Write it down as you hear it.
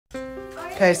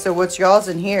Okay, so what's y'all's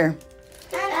in here?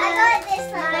 I got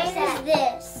this one. Mine is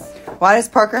this. Why does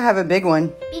Parker have a big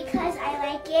one? Because I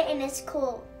like it and it's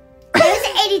cool. It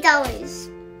was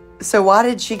 $80. So why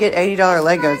did she get $80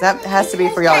 Legos? That has to be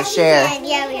for y'all to share.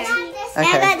 Yeah, we are. Okay.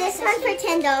 I got this one for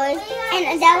 $10, and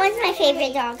that one's my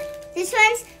favorite dog.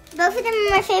 Both of them are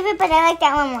my favorite, but I like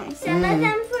that one more. Some of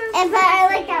them but I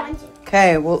like that one too.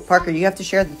 Okay, well, Parker, you have to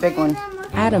share the big one.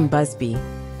 Adam Busby,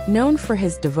 known for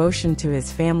his devotion to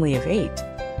his family of 8,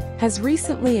 has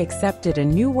recently accepted a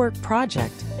new work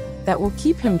project that will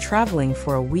keep him traveling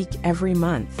for a week every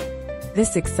month.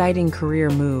 This exciting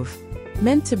career move,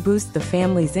 meant to boost the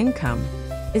family's income,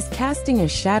 is casting a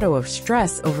shadow of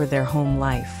stress over their home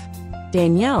life.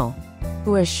 Danielle,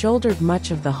 who has shouldered much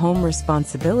of the home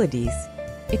responsibilities,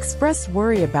 expressed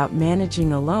worry about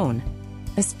managing alone,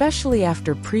 especially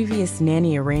after previous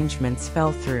nanny arrangements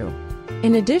fell through.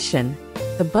 In addition,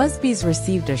 the Busbys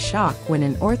received a shock when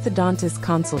an orthodontist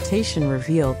consultation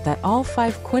revealed that all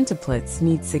 5 quintuplets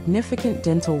need significant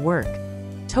dental work,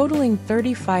 totaling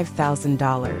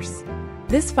 $35,000.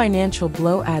 This financial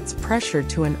blow adds pressure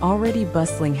to an already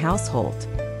bustling household.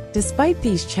 Despite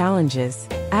these challenges,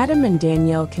 Adam and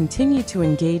Danielle continue to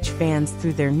engage fans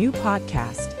through their new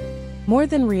podcast, More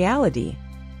Than Reality,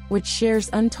 which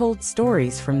shares untold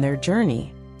stories from their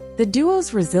journey. The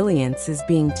duo's resilience is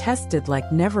being tested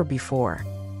like never before,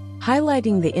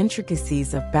 highlighting the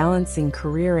intricacies of balancing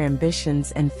career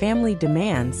ambitions and family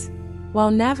demands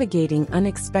while navigating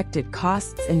unexpected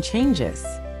costs and changes.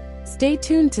 Stay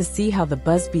tuned to see how the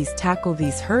Busbys tackle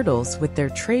these hurdles with their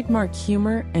trademark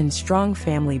humor and strong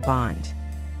family bond.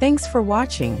 Thanks for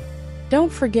watching.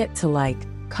 Don't forget to like,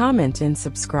 comment, and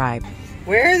subscribe.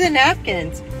 Where are the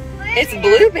napkins? It's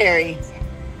Blueberry.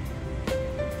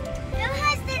 Who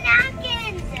has the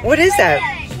napkins? What is that?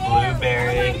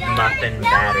 Blueberry muffin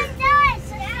batter.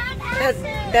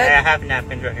 That I have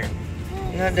napkins right here.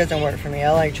 that doesn't work for me. I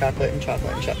like chocolate and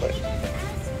chocolate and chocolate.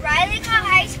 Riley got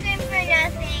ice cream for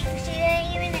nothing. She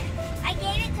didn't even. I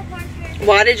gave it to Parker.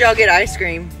 Why did y'all get ice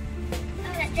cream?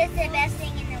 Because that's the best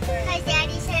thing in the world. Because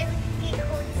Daddy said we could get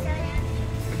cold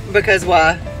soda. Because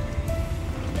why?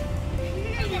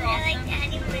 Because I like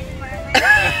Daddy with Mama.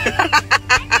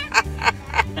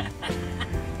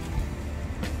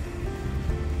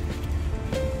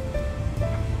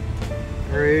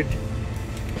 Rude.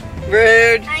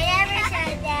 Rude. I never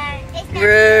said that. It's not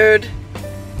Rude.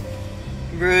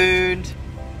 Rude.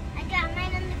 I got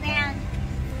mine on the ground.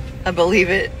 I believe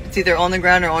it. It's either on the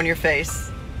ground or on your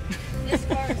face. This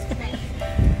bar is nice.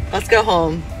 Let's go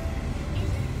home.